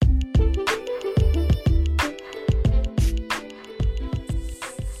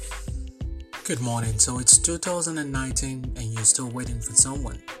Good morning. So it's 2019 and you're still waiting for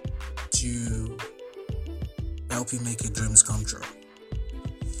someone to help you make your dreams come true.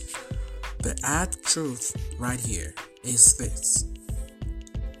 The hard truth right here is this: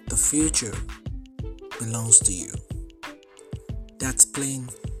 the future belongs to you. That's plain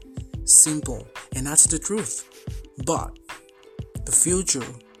simple, and that's the truth. But the future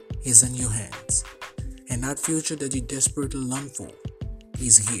is in your hands, and that future that you desperately long for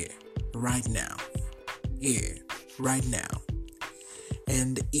is here. Right now, right now.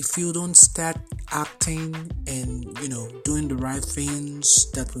 And if you don't start acting and doing the right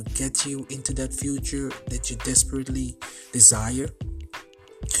things that will get you into that future that you desperately desire,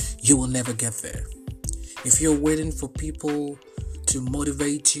 you will never get there. If you're waiting for people to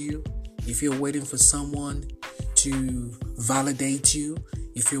motivate you, if you're waiting for someone to validate you,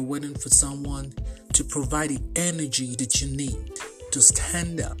 if you're waiting for someone to provide the energy that you need to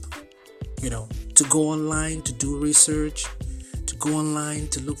stand up, to go online to do research, to go online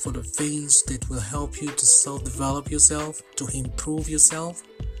to look for the things that will help you to self-develop yourself, to improve yourself,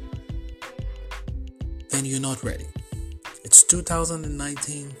 then you're not ready. It's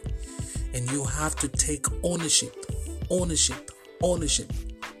 2019 and you have to take ownership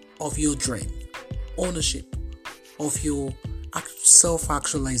of your dream, ownership of your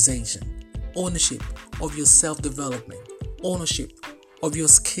self-actualization, ownership of your self-development, ownership of your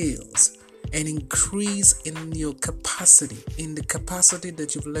skills, and increase in your capacity, in the capacity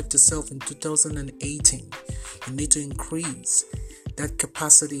that you've left yourself in 2018. You need to increase that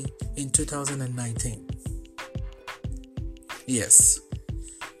capacity in 2019. Yes,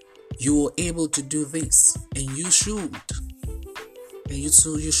 you are able to do this, and you should. And you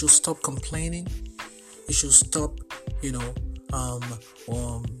should stop complaining. You should stop,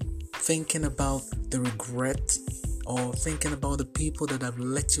 thinking about the regret or thinking about the people that have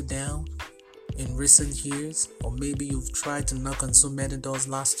let you down in recent years. Or maybe you've tried to knock on so many doors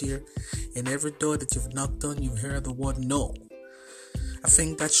last year, and every door that you've knocked on, you've heard the word no. I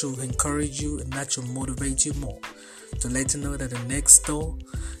think that should encourage you and that should motivate you more, to let you know that the next door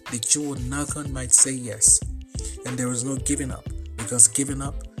that you will knock on might say yes. And there is no giving up, because giving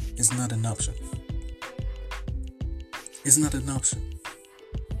up is not an option. It's not an option.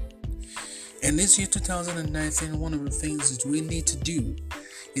 And this year 2019, one of the things that we need to do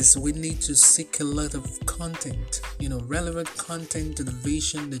is we need to seek a lot of content, relevant content to the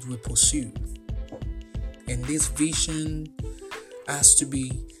vision that we pursue. And this vision has to be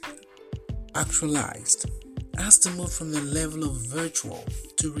actualized, has to move from the level of virtual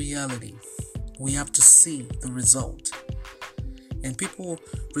to reality. We have to see the result. And people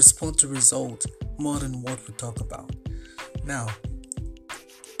respond to result more than what we talk about. Now,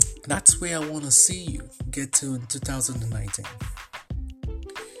 that's where I want to see you get to in 2019.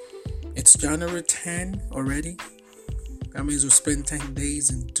 It's January 10 already. That means we spent 10 days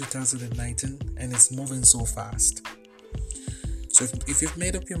in 2019 and it's moving so fast. So if you've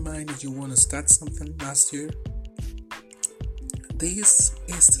made up your mind that you want to start something last year, this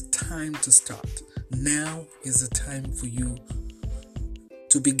is the time to start. Now is the time for you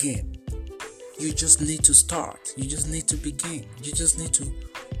to begin. You just need to start. You just need to begin. You just need to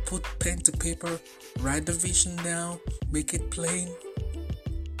put pen to paper, write the vision down, make it plain,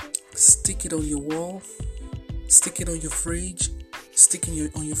 stick it on your wall, stick it on your fridge, stick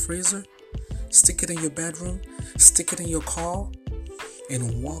it on your freezer, stick it in your bedroom, stick it in your car,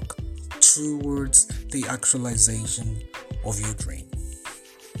 and walk towards the actualization of your dream.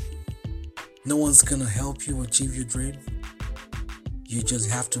 No one's gonna help you achieve your dream. You just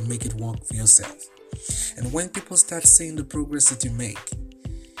have to make it work for yourself. And when people start seeing the progress that you make,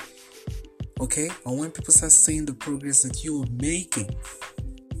 or when people start seeing the progress that you are making,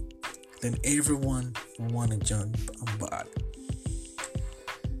 then everyone will want to jump on board.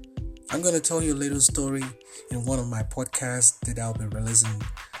 I'm going to tell you a little story in one of my podcasts that I'll be releasing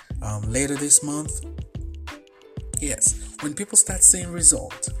later this month. Yes, when people start seeing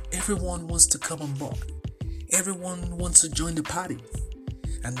results, everyone wants to come on board. Everyone wants to join the party.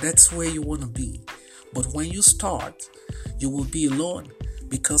 And that's where you want to be. But when you start, you will be alone,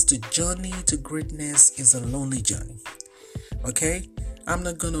 because the journey to greatness is a lonely journey. Okay? I'm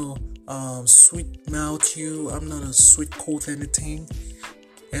not gonna sweet mouth you. I'm not a sweet coat anything.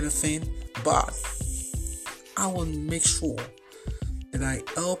 But I will make sure that I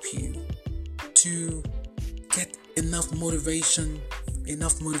help you to get enough motivation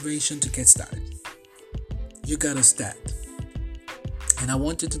to get started. You gotta start. And I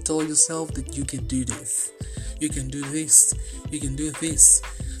want you to tell yourself that you can do this. You can do this. You can do this.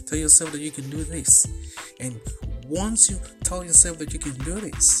 Tell yourself that you can do this. And once you tell yourself that you can do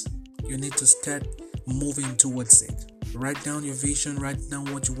this, You need to start moving towards it. Write down your vision, write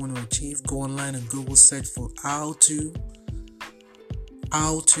down what you want to achieve. Go online and Google search for how to.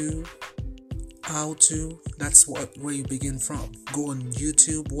 That's where you begin from. Go on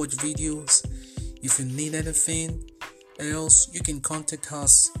YouTube, watch videos. If you need anything else, you can contact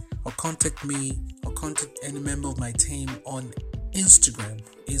us or contact me or contact any member of my team on Instagram.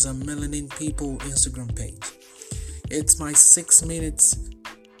 It's a Melanin People Instagram page. It's my 6 minutes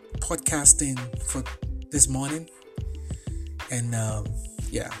podcasting for this morning. And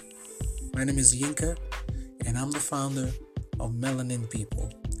my name is Yinka, and I'm the founder of Melanin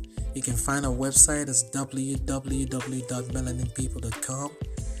People. You can find our website as www.melaninpeople.com,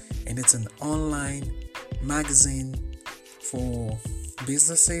 and it's an online magazine for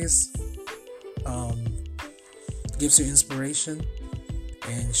businesses. Gives you inspiration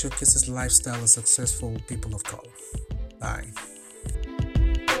and showcases the lifestyle of successful people of color. Bye.